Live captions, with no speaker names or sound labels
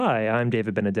Hi, I'm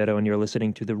David Benedetto, and you're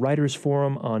listening to the Writers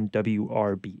Forum on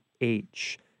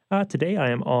WRBH. Today, I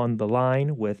am on the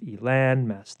line with Elan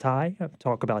Mastai to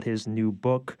talk about his new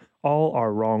book, All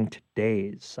Our Wrong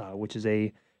Todays, which is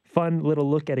a fun little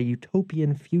look at a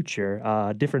utopian future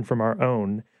different from our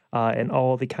own, and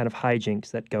all the kind of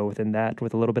hijinks that go within that,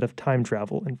 with a little bit of time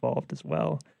travel involved as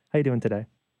well. How you doing today?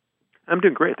 I'm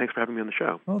doing great. Thanks for having me on the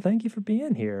show. Well, thank you for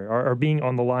being here, or being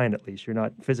on the line at least. You're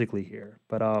not physically here,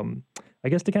 but I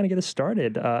guess to kind of get us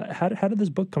started, how did this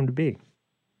book come to be?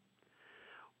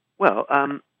 Well,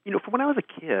 from when I was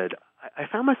a kid, I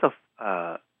found myself,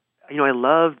 I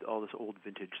loved all this old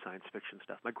vintage science fiction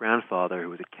stuff. My grandfather, who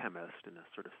was a chemist and a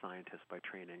sort of scientist by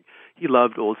training, he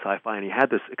loved old sci-fi, and he had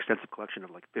this extensive collection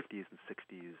of like 50s and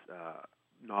 60s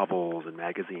novels and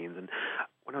magazines. And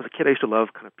when I was a kid, I used to love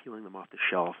kind of peeling them off the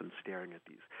shelf and staring at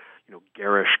these,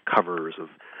 garish covers of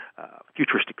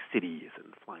futuristic cities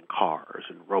and flying cars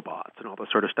and robots and all this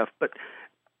sort of stuff. But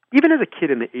even as a kid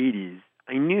in the 80s,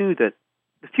 I knew that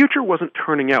the future wasn't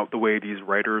turning out the way these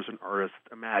writers and artists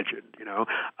imagined.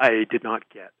 I did not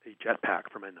get a jetpack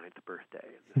for my ninth birthday,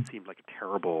 and this seemed like a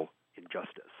terrible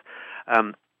injustice.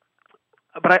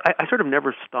 But I sort of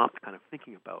never stopped kind of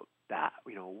thinking about that.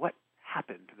 What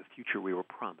happened to the future we were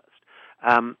promised?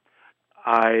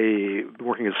 I've been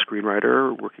working as a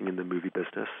screenwriter, working in the movie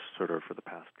business sort of for the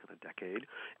past kind of decade,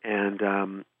 and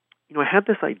I had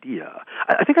this idea.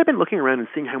 I think I've been looking around and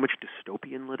seeing how much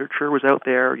dystopian literature was out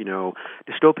there.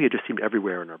 Dystopia just seemed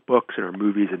everywhere in our books, in our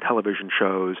movies, and television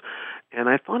shows. And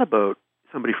I thought about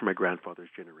somebody from my grandfather's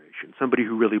generation, somebody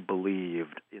who really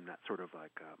believed in that sort of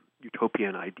like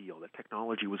utopian ideal that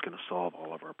technology was going to solve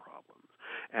all of our problems,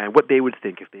 and what they would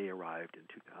think if they arrived in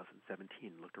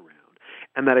 2017 and looked around.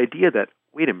 And that idea that,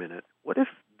 wait a minute, what if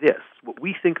this, what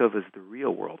we think of as the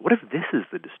real world, what if this is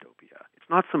the dystopia? It's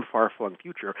not some far-flung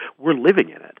future. We're living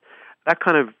in it. That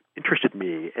kind of interested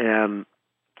me, and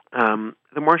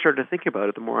the more I started to think about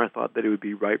it, the more I thought that it would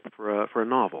be ripe for a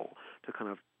novel to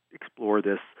kind of explore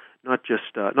this, not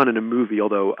just not in a movie.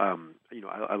 Although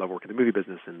I love working in the movie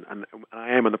business, and I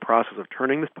am in the process of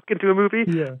turning this book into a movie.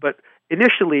 Yeah. But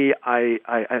initially, I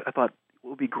thought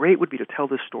what would be great would be to tell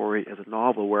this story as a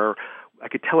novel where I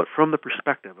could tell it from the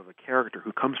perspective of a character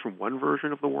who comes from one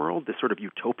version of the world, this sort of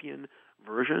utopian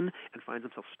version, and finds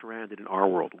himself stranded in our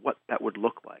world, what that would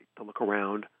look like to look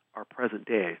around our present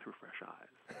day through fresh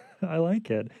eyes. I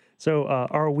like it. So,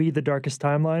 are we the darkest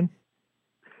timeline?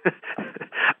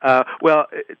 Well,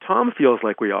 Tom feels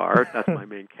like we are. That's my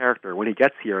main character. When he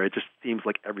gets here, it just seems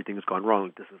like everything has gone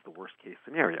wrong. This is the worst case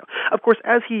scenario. Of course,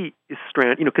 as he is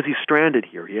stranded, because he's stranded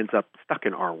here, he ends up stuck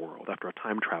in our world after a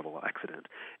time travel accident.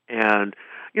 And,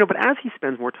 but as he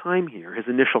spends more time here, his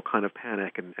initial kind of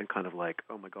panic and kind of like,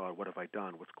 oh my God, what have I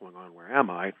done? What's going on? Where am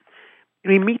I?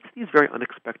 And he meets these very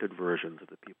unexpected versions of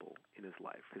the people in his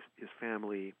life. His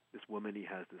family, this woman he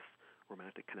has this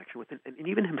romantic connection with, and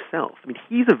even himself. I mean,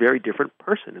 he's a very different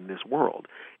person in this world,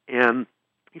 and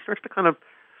he starts to kind of,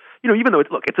 even though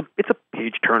it's a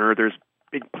page turner. There's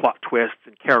big plot twists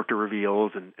and character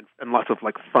reveals and lots of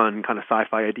like fun kind of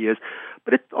sci-fi ideas,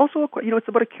 but it's also it's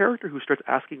about a character who starts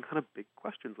asking kind of big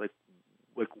questions like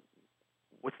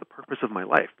what's the purpose of my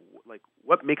life? Like,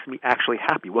 what makes me actually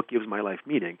happy? What gives my life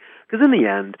meaning? Because in the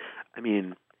end, I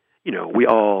mean, we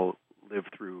all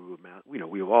lived through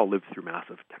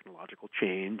massive technological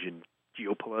change and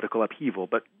geopolitical upheaval,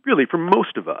 but really for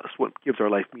most of us, what gives our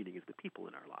life meaning is the people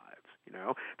in our lives,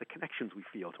 the connections we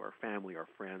feel to our family, our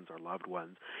friends, our loved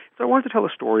ones. So I wanted to tell a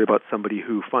story about somebody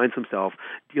who finds himself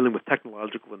dealing with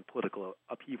technological and political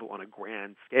upheaval on a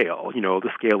grand scale, the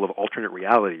scale of alternate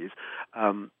realities.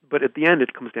 But at the end,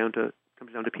 it comes down to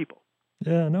people.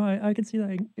 Yeah, no, I can see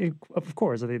that. Of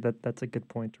course, I think that's a good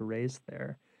point to raise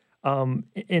there.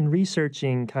 In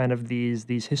researching kind of these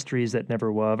histories that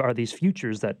never were, or these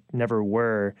futures that never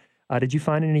were, did you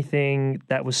find anything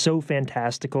that was so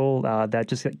fantastical that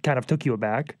just kind of took you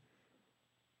aback?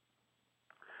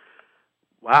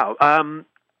 Wow.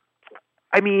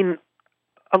 I mean,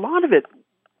 a lot of it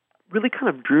really kind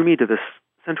of drew me to this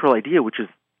central idea, which is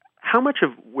how much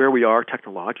of where we are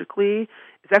technologically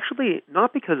is actually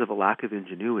not because of a lack of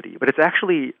ingenuity, but it's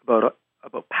actually about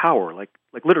power, like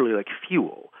literally like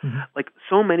fuel. Mm-hmm. Like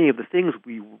so many of the things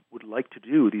we would like to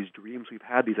do, these dreams we've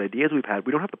had, these ideas we've had,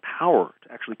 we don't have the power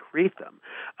to actually create them.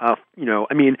 I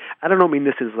mean, I don't mean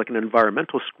this is like an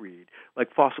environmental screed, like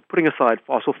putting aside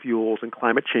fossil fuels and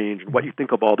climate change and what you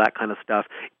think of all that kind of stuff,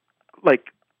 like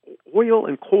oil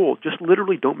and coal just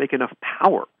literally don't make enough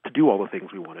power to do all the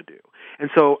things we want to do.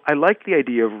 And so I like the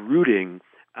idea of rooting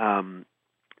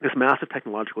this massive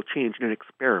technological change in an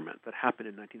experiment that happened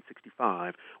in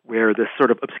 1965, where this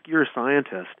sort of obscure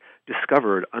scientist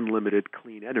discovered unlimited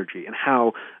clean energy, and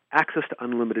how access to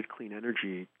unlimited clean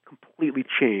energy completely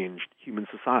changed human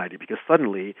society, because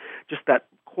suddenly just that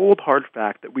cold hard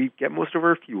fact that we get most of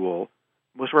our fuel,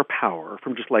 most of our power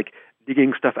from just like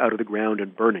digging stuff out of the ground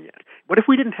and burning it. What if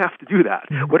we didn't have to do that?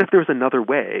 What if there was another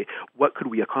way? What could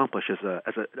we accomplish as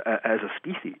a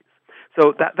species?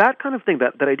 So that kind of thing,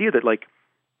 that idea that like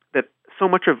that so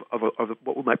much of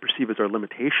what we might perceive as our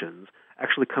limitations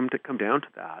actually come down to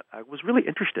that was really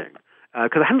interesting,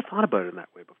 because I hadn't thought about it in that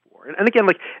way before. And again,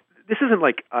 like, this isn't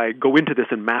like I go into this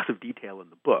in massive detail in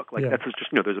the book. Like, that's just,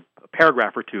 there's a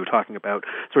paragraph or two talking about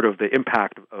sort of the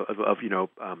impact of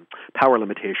power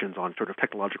limitations on sort of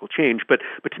technological change. But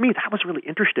to me, that was really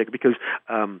interesting, because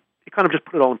it kind of just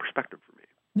put it all in perspective for me.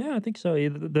 Yeah, I think so.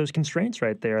 Those constraints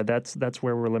right there, that's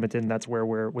where we're limited, and that's where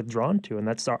we're withdrawn to, and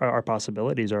that's our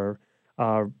possibilities are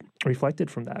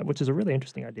reflected from that, which is a really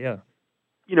interesting idea.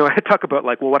 I had talk about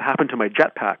like, well, what happened to my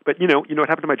jetpack? But you know what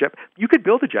happened to my jetpack? You could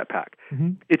build a jetpack.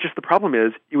 Mm-hmm. It's just the problem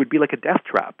is it would be like a death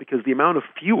trap, because the amount of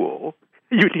fuel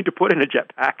you need to put in a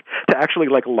jetpack to actually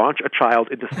like launch a child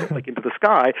into the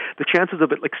sky, the chances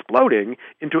of it exploding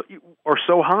are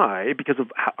so high, because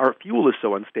of our fuel is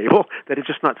so unstable, that it's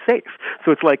just not safe.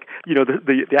 So it's like,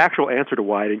 the actual answer to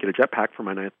why I didn't get a jetpack for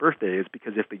my 9th birthday is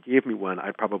because if they gave me one,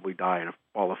 I'd probably die in a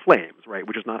ball of flames, right?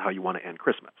 Which is not how you want to end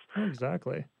Christmas.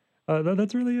 Exactly.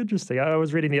 That's really interesting. I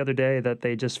was reading the other day that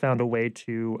they just found a way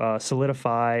to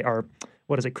solidify, or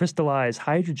crystallize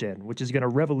hydrogen, which is going to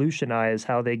revolutionize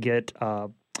how they get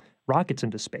rockets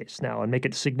into space now and make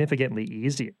it significantly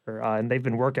easier. And they've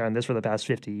been working on this for the past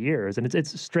 50 years. And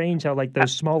it's strange how like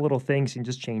those small little things can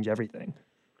just change everything.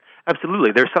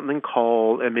 Absolutely. There's something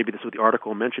called, and maybe this is what the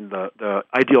article mentioned, the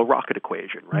ideal rocket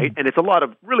equation, right? And it's a lot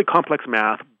of really complex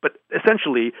math, but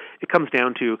essentially it comes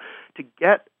down to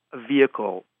get a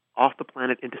vehicle off the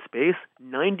planet into space,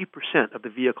 90% of the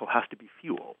vehicle has to be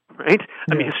fuel, right?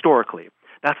 I mean, historically.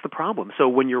 That's the problem. So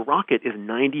when your rocket is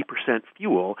 90%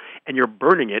 fuel and you're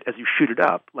burning it as you shoot it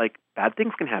up, like, bad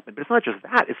things can happen. But it's not just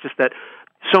that. It's just that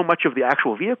so much of the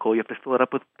actual vehicle, you have to fill it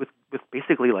up with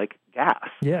basically like gas.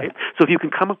 Yeah. Right? So if you can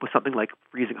come up with something like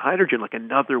freezing hydrogen, like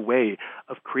another way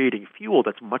of creating fuel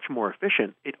that's much more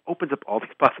efficient, it opens up all these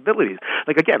possibilities.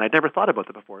 Like, again, I'd never thought about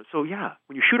that before. So yeah,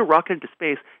 when you shoot a rocket into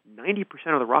space, 90%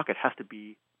 of the rocket has to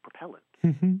be propellant.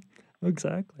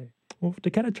 Exactly. Well,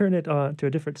 to kind of turn it to a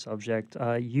different subject,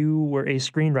 you were a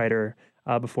screenwriter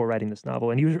before writing this novel,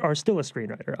 and you are still a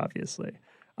screenwriter, obviously.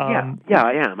 Yeah,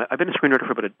 I am. I've been a screenwriter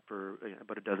for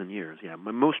about a dozen years. Yeah,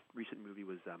 my most recent movie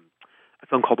was a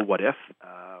film called What If. It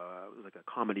was like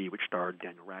a comedy which starred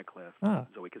Daniel Radcliffe,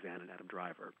 Zoe Kazan, and Adam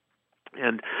Driver.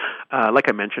 And like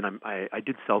I mentioned, I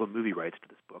did sell the movie rights to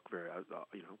this book,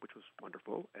 which was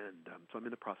wonderful. And so I'm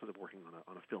in the process of working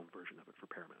on a film version of it for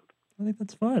Paramount. I think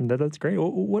that's fun. That's great.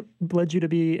 What led you to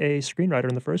be a screenwriter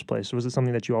in the first place? Was it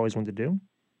something that you always wanted to do?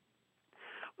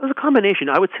 It was a combination.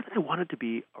 I would say that I wanted to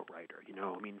be a writer.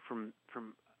 I mean, from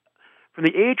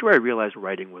the age where I realized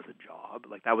writing was a job,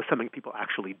 like that was something people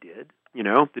actually did.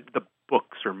 The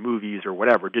books or movies or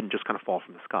whatever didn't just kind of fall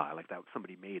from the sky. Like that,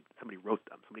 somebody wrote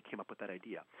them, somebody came up with that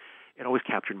idea. It always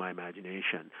captured my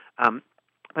imagination.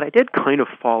 But I did kind of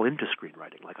fall into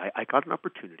screenwriting. Like I got an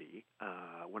opportunity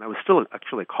when I was still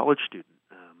actually a college student.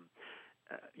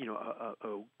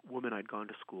 A woman I'd gone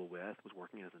to school with was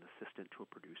working as an assistant to a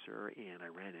producer, and I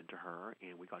ran into her,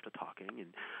 and we got to talking,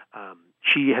 and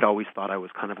she had always thought I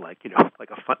was kind of like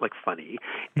funny,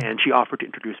 and she offered to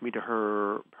introduce me to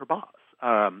her boss.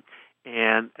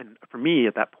 And for me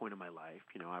at that point in my life,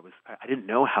 I didn't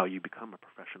know how you become a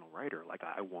professional writer. Like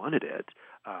I wanted it,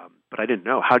 but I didn't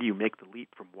know how do you make the leap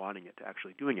from wanting it to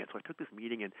actually doing it. So I took this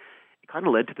meeting, and it kind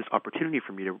of led to this opportunity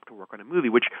for me to work on a movie,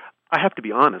 which I have to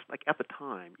be honest, like at the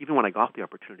time, even when I got the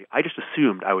opportunity, I just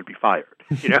assumed I would be fired.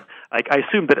 Like I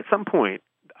assumed that at some point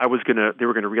they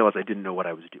were gonna realize I didn't know what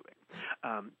I was doing.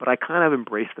 But I kind of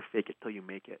embraced the fake it till you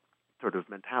make it sort of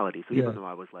mentality. So even though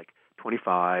I was like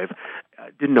 25,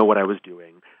 didn't know what I was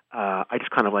doing, I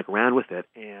just kind of like ran with it,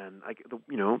 and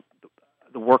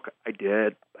the work I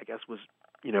did, I guess, was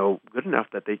good enough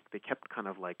that they kept kind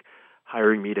of like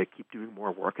hiring me to keep doing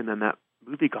more work, and then that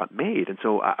movie got made. And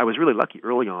so I was really lucky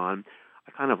early on.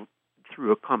 I kind of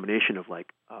through a combination of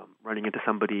like running into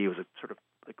somebody, it was a sort of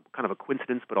like kind of a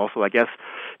coincidence, but also I guess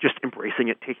just embracing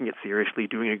it, taking it seriously,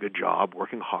 doing a good job,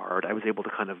 working hard. I was able to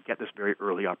kind of get this very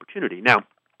early opportunity. Now,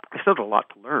 I still had a lot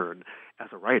to learn, as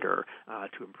a writer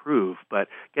to improve, but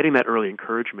getting that early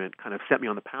encouragement kind of set me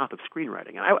on the path of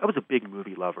screenwriting. And I was a big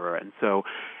movie lover, and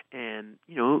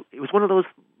it was one of those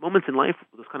moments in life,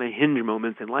 those kind of hinge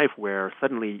moments in life where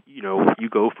suddenly, you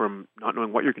go from not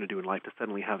knowing what you're going to do in life to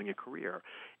suddenly having a career.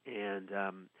 And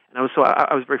I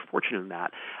was very fortunate in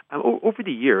that. Over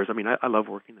the years, I love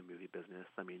working in the movie business.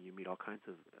 You meet all kinds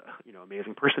of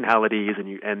amazing personalities,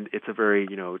 and it's a very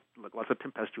lots of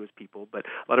tempestuous people, but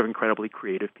a lot of incredibly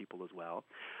creative people as well.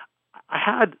 I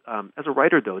had as a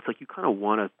writer though, it's like you kind of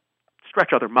want to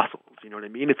stretch other muscles. You know what I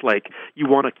mean? It's like you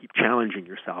want to keep challenging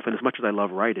yourself. And as much as I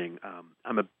love writing,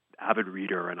 I'm a avid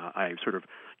reader, and I sort of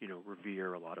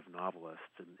revere a lot of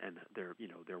novelists, and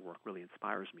their work really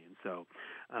inspires me. And so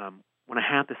when I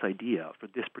had this idea for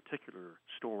this particular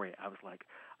story, I was like,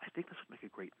 I think this would make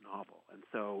a great novel. And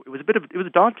so it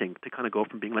was daunting to kind of go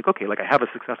from being like, okay, like I have a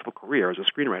successful career as a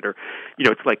screenwriter.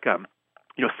 It's like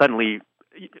suddenly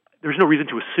there's no reason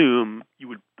to assume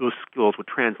those skills would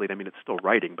translate. It's still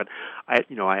writing, but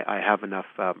I have enough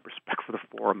respect for the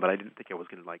form that I didn't think I was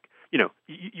going to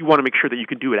you want to make sure that you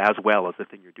can do it as well as the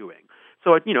thing you're doing.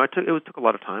 So it took a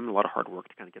lot of time and a lot of hard work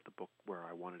to kind of get the book where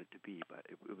I wanted it to be, but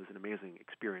it was an amazing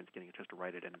experience getting a chance to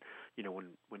write it. And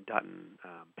when Dutton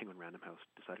Penguin Random House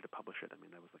decided to publish it, that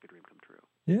was like a dream come true.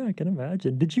 Yeah, I can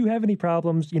imagine. Did you have any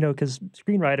problems? Because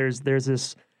screenwriters, there's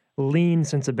this lean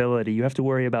sensibility. You have to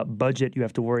worry about budget. You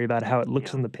have to worry about how it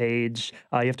looks on the page.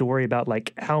 You have to worry about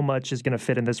how much is going to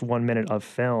fit in this 1 minute of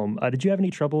film. Did you have any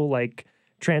trouble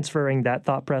transferring that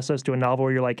thought process to a novel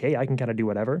where you're like, hey, I can kind of do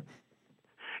whatever?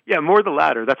 Yeah, more the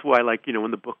latter. That's why,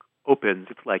 when the book opens,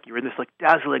 it's like you're in this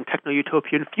dazzling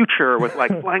techno-utopian future with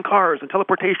flying cars and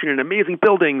teleportation and amazing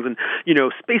buildings and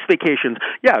space vacations.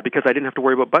 Yeah, because I didn't have to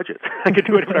worry about budgets. I could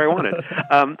do whatever I wanted.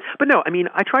 But no,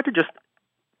 I tried to just.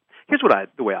 Here's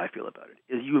the way I feel about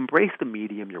it is you embrace the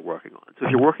medium you're working on. So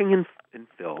if you're working in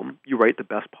film, you write the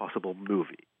best possible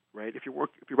movie, right? If you're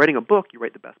writing a book, you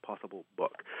write the best possible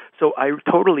book. So I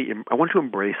want to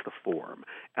embrace the form.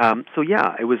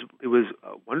 It was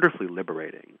wonderfully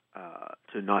liberating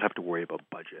to not have to worry about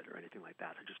budget or anything like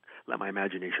that, to just let my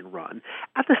imagination run.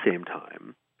 At the same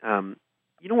time,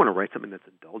 you don't want to write something that's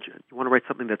indulgent. You want to write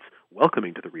something that's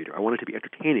welcoming to the reader. I want it to be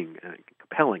entertaining and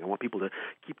compelling. I want people to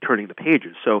keep turning the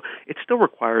pages. So it still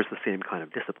requires the same kind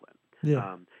of discipline.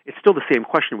 Yeah. It's still the same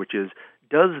question, which is,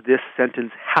 does this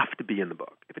sentence have to be in the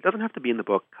book? If it doesn't have to be in the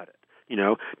book, cut it.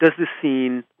 Does this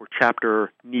scene or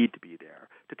chapter need to be there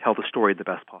to tell the story the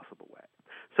best possible way?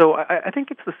 So I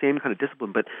think it's the same kind of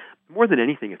discipline, but more than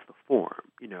anything, it's the form.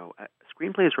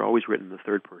 Screenplays are always written in the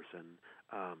third person.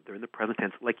 They're in the present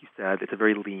tense. Like you said, it's a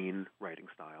very lean writing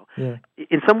style. Yeah.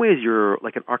 In some ways, you're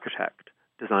like an architect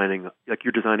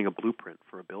you're designing a blueprint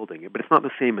for a building, but it's not the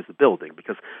same as the building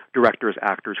because directors,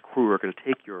 actors, crew are going to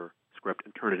take your script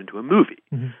and turn it into a movie.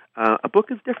 Mm-hmm. A book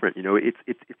is different.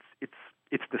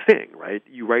 It's the thing, right?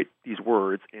 You write these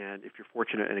words, and if you're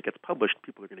fortunate and it gets published,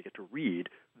 people are going to get to read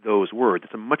those words.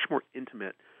 It's a much more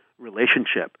intimate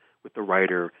relationship with the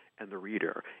writer and the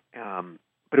reader.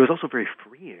 But it was also very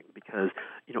freeing because,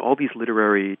 all these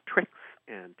literary tricks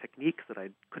and techniques that I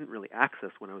couldn't really access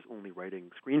when I was only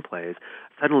writing screenplays,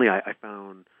 suddenly I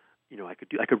found,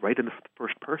 I could write in the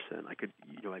first person. I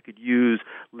could use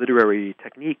literary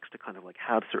techniques to kind of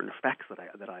have certain effects that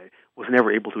I was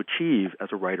never able to achieve as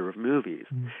a writer of movies.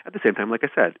 Mm. At the same time, like I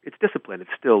said, it's discipline.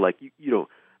 It's still you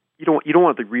don't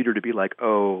want the reader to be like,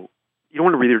 oh, you don't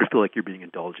want a reader to feel like you're being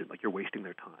indulgent, like you're wasting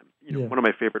their time. One of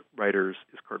my favorite writers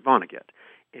is Kurt Vonnegut,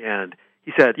 and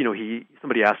he said,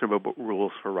 somebody asked him about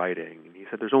rules for writing, and he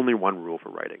said, there's only one rule for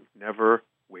writing: never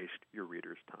waste your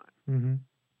reader's time. Mm-hmm.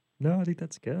 No, I think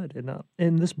that's good. And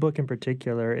in this book in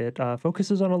particular, it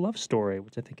focuses on a love story,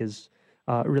 which I think is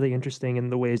really interesting in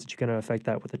the ways that you can affect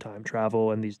that with the time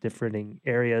travel and these different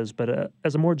areas. But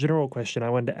as a more general question, I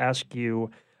wanted to ask you,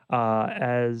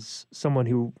 as someone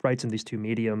who writes in these two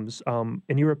mediums,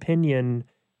 in your opinion,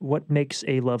 what makes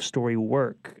a love story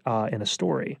work in a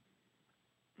story?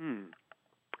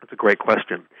 That's a great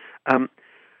question.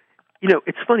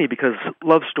 It's funny because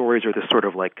love stories are this sort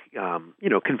of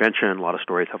convention. A lot of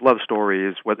stories have love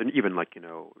stories, whether even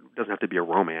it doesn't have to be a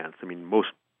romance.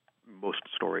 Most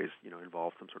stories,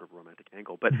 involve some sort of romantic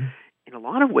angle. But in a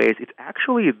lot of ways, it's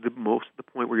actually the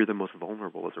point where you're the most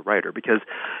vulnerable as a writer because,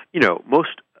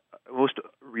 most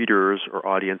readers or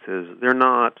audiences, they're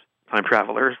not time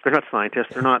travelers, they're not scientists,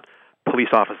 they're not police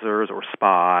officers or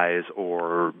spies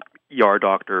or ER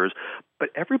doctors, but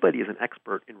everybody is an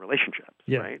expert in relationships,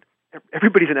 right?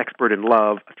 Everybody's an expert in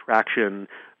love, attraction,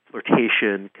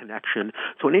 flirtation, connection.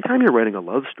 So anytime you're writing a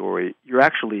love story,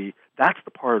 that's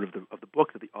the part of the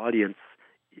book that the audience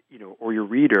or your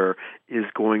reader is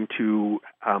going to,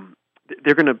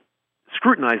 they're going to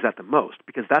scrutinize that the most,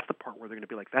 because that's the part where they're going to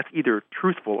be like, that's either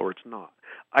truthful or it's not.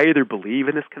 I either believe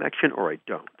in this connection or I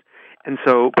don't. And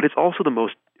so, but it's also the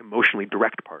most emotionally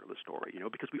direct part of the story,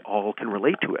 because we all can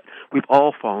relate to it. We've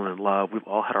all fallen in love. We've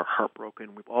all had our heart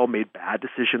broken. We've all made bad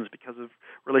decisions because of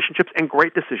relationships and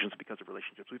great decisions because of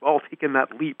relationships. We've all taken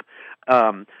that leap,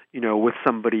 with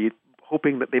somebody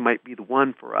hoping that they might be the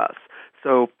one for us.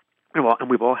 So, and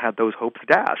we've all had those hopes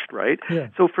dashed, right? Yeah.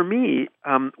 So for me,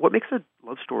 what makes a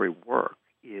love story work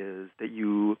is that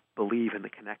you believe in the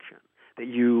connection, that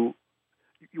you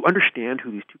understand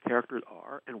who these two characters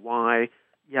are and why,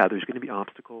 there's going to be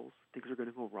obstacles, things are going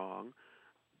to go wrong,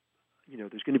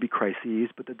 there's going to be crises,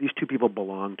 but that these two people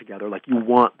belong together, like you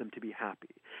want them to be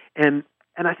happy. And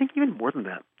I think even more than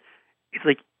that, it's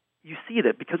like you see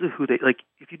that because of who they, like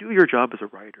if you do your job as a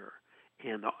writer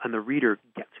and the reader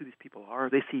gets who these people are,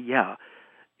 they see,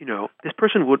 this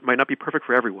person might not be perfect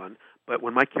for everyone, but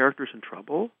when my character's in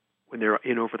trouble, when they're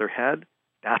in over their head,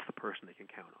 that's the person they can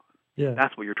count on. Yeah.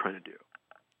 That's what you're trying to do.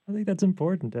 I think that's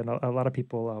important, and a lot of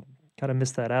people kind of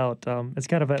miss that out. It's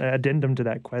kind of an addendum to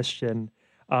that question.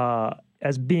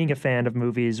 As being a fan of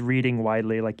movies, reading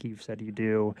widely, like you've said you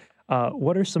do,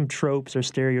 what are some tropes or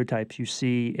stereotypes you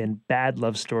see in bad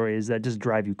love stories that just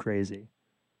drive you crazy?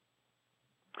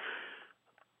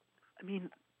 I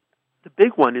mean, the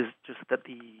big one is just that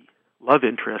the love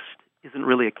interest isn't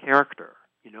really a character.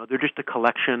 They're just a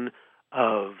collection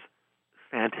of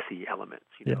fantasy elements.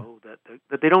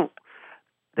 That they don't,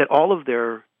 that all of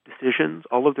their decisions,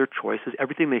 all of their choices,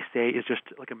 everything they say is just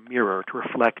like a mirror to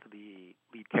reflect the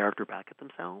lead character back at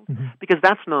themselves. Mm-hmm. Because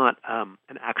that's not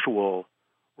an actual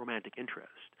romantic interest.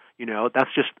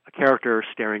 That's just a character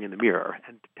staring in the mirror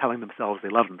and telling themselves they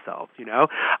love themselves.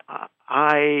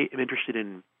 I am interested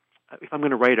in, if I'm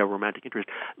going to write a romantic interest,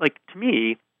 like to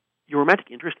me, your romantic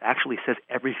interest actually says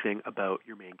everything about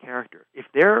your main character. If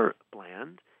they're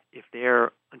bland, if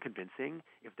they're unconvincing,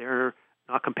 if they're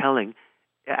not compelling,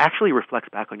 it actually reflects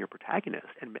back on your protagonist.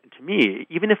 And to me,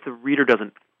 even if the reader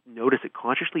doesn't notice it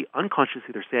consciously,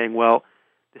 unconsciously they're saying, well,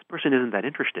 this person isn't that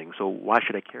interesting, so why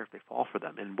should I care if they fall for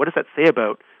them? And what does that say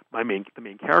about the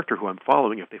main character who I'm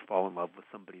following if they fall in love with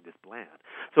somebody this bland?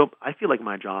 So I feel like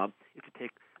my job is to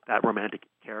take that romantic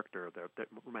character, that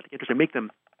romantic interest, and make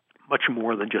them much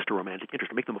more than just a romantic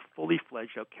interest, to make them a fully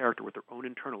fledged out character with their own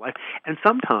internal life. And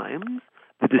sometimes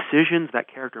the decisions that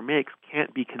character makes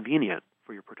can't be convenient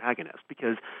for your protagonist,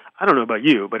 because I don't know about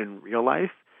you, but in real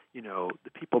life, the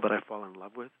people that I fall in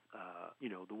love with,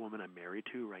 the woman I'm married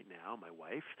to right now, my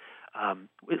wife,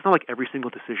 it's not like every single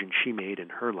decision she made in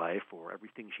her life or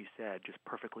everything she said just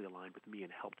perfectly aligned with me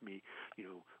and helped me,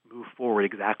 move forward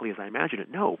exactly as I imagined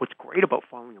it. No, what's great about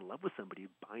falling in love with somebody,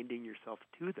 binding yourself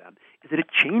to them, is that it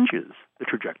changes the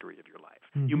trajectory of your life.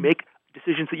 Mm-hmm. You make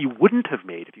decisions that you wouldn't have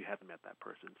made if you hadn't met that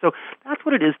person. So that's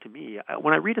what it is to me.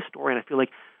 When I read a story and I feel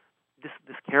like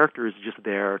this character is just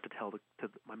there to tell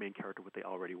my main character what they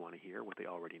already want to hear, what they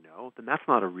already know, then that's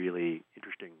not a really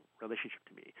interesting relationship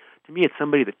to me. To me, it's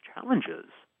somebody that challenges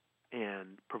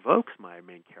and provokes my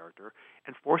main character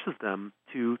and forces them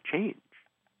to change.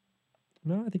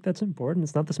 No, I think that's important.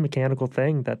 It's not this mechanical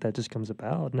thing that just comes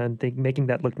about, and I think making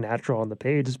that look natural on the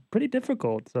page is pretty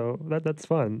difficult. So that's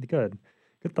fun. Good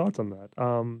thoughts on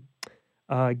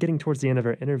that. Getting towards the end of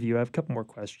our interview, I have a couple more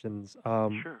questions.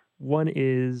 Sure. One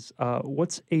is,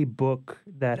 what's a book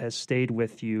that has stayed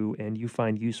with you and you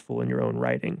find useful in your own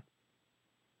writing?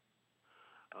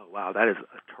 Oh, wow, that is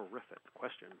a terrific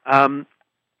question.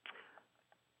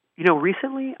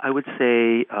 Recently I would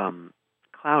say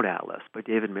Cloud Atlas by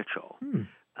David Mitchell,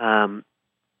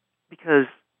 because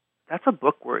that's a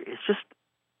book where it's just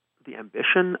the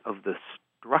ambition of the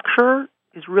structure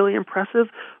is really impressive,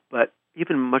 but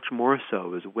even much more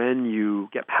so is when you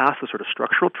get past the sort of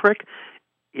structural trick,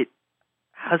 it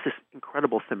has this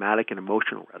incredible thematic and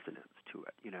emotional resonance to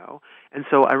it, And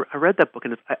so I read that book,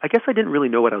 and I guess I didn't really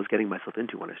know what I was getting myself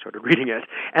into when I started reading it.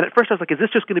 And at first I was like, is this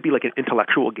just going to be like an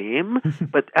intellectual game?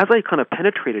 But as I kind of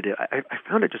penetrated it, I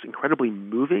found it just incredibly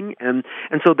moving. And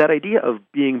so that idea of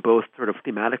being both sort of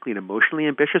thematically and emotionally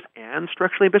ambitious and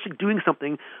structurally ambitious, doing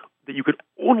something that you could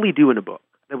only do in a book,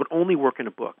 that would only work in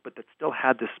a book, but that still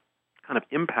had this kind of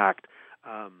impact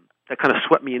that kind of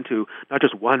swept me into not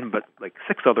just one, but like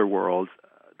 6 other worlds.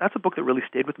 That's a book that really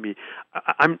stayed with me.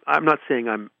 I'm not saying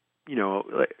I'm,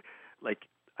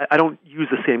 I don't use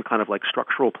the same kind of like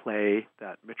structural play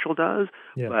that Mitchell does,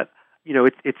 but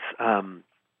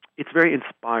it's very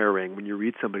inspiring when you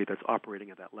read somebody that's operating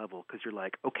at that level, because you're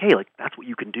like, okay, like that's what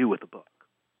you can do with a book.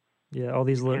 Yeah, all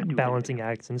these Can't do anything balancing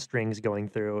else. acts and strings going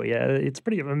through. Yeah, it's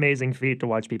pretty amazing feat to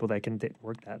watch people that can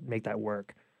make that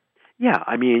work. Yeah,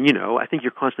 I mean, I think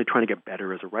you're constantly trying to get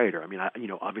better as a writer. I mean,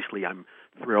 obviously I'm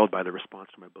thrilled by the response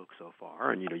to my book so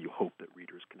far, and you hope that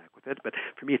readers connect with it. But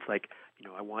for me, it's like,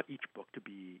 I want each book to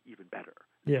be even better.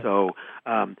 Yeah. So,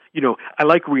 I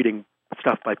like reading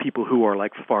stuff by people who are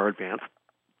like far advanced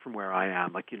from where I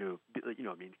am. Like, I mean,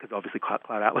 because obviously Cloud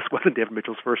Atlas wasn't David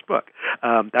Mitchell's first book.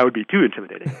 That would be too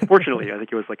intimidating. Fortunately, I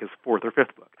think it was like his fourth or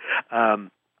fifth book. And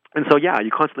so, yeah,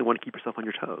 you constantly want to keep yourself on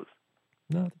your toes.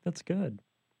 No, I think that's good.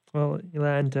 Well,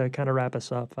 Elan, to kind of wrap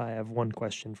us up, I have one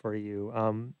question for you.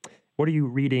 What are you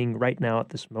reading right now at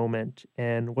this moment,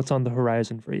 and what's on the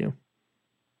horizon for you?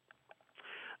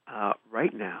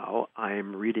 Right now,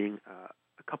 I'm reading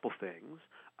a couple things.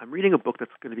 I'm reading a book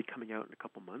that's going to be coming out in a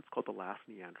couple months called The Last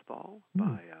Neanderthal Hmm.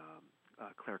 by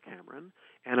Claire Cameron.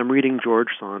 And I'm reading George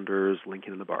Saunders'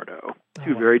 Lincoln and the Bardo. Oh,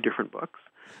 Two wow. very different books.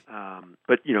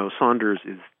 But, Saunders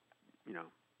is,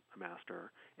 a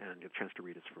master, and get a chance to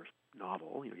read his first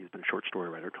novel. He's been a short story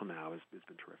writer till now. Has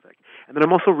been terrific. And then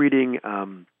I'm also reading a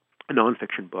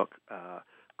nonfiction book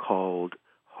called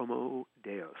Homo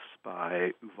Deus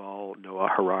by Yuval Noah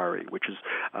Harari, which is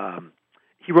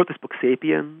he wrote this book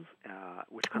Sapiens,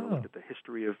 which kind of looked Oh, at the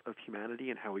history of humanity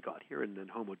and how we got here, and then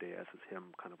Homo Deus is him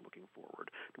kind of looking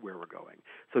forward to where we're going.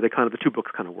 So the two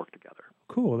books kind of work together.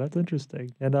 cool. That's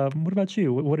interesting. And what about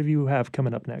you? What do you have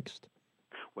coming up next?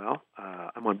 Well,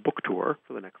 I'm on book tour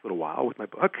for the next little while with my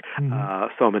book, Hmm.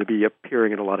 so I'm going to be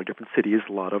appearing in a lot of different cities,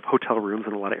 a lot of hotel rooms,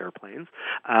 and a lot of airplanes,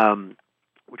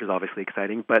 which is obviously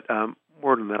exciting. But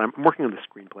more than that, I'm working on the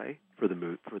screenplay for the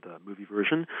movie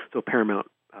version. So Paramount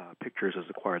Pictures has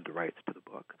acquired the rights to the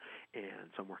book, and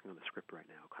so I'm working on the script right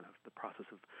now, kind of the process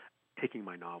of taking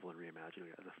my novel and reimagining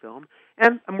it as a film.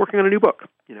 And I'm working on a new book.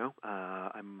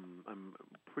 I'm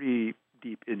pretty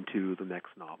deep into the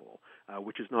next novel,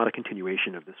 which is not a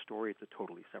continuation of this story. It's a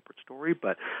totally separate story,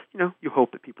 but you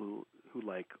hope that people who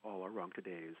like All Are Wrong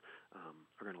Todays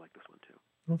are going to like this one too.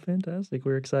 Well, fantastic.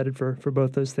 We're excited for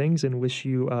both those things and wish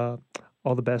you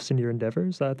all the best in your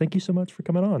endeavors. Thank you so much for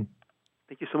coming on.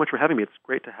 Thank you so much for having me. It's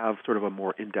great to have sort of a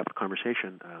more in-depth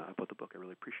conversation about the book. I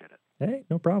really appreciate it. Hey,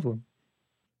 no problem.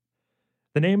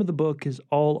 The name of the book is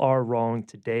All Are Wrong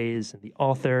Todays, and the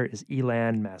author is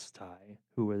Elan Mastai,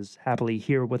 who is happily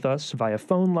here with us via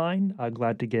phone line.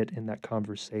 Glad to get in that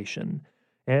conversation.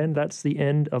 And that's the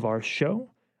end of our show.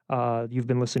 You've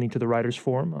been listening to the Writers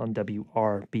Forum on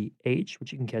WRBH,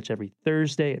 which you can catch every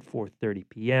Thursday at 4:30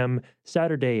 p.m.,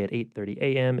 Saturday at 8:30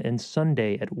 a.m., and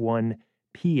Sunday at 1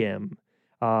 p.m.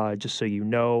 Just so you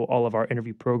know, all of our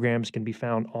interview programs can be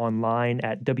found online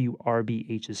at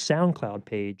WRBH's SoundCloud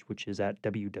page, which is at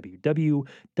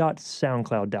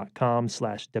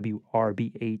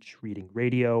www.soundcloud.com/WRBH Reading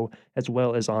Radio, as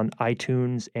well as on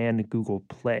iTunes and Google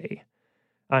Play.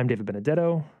 I'm David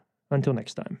Benedetto. Until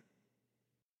next time.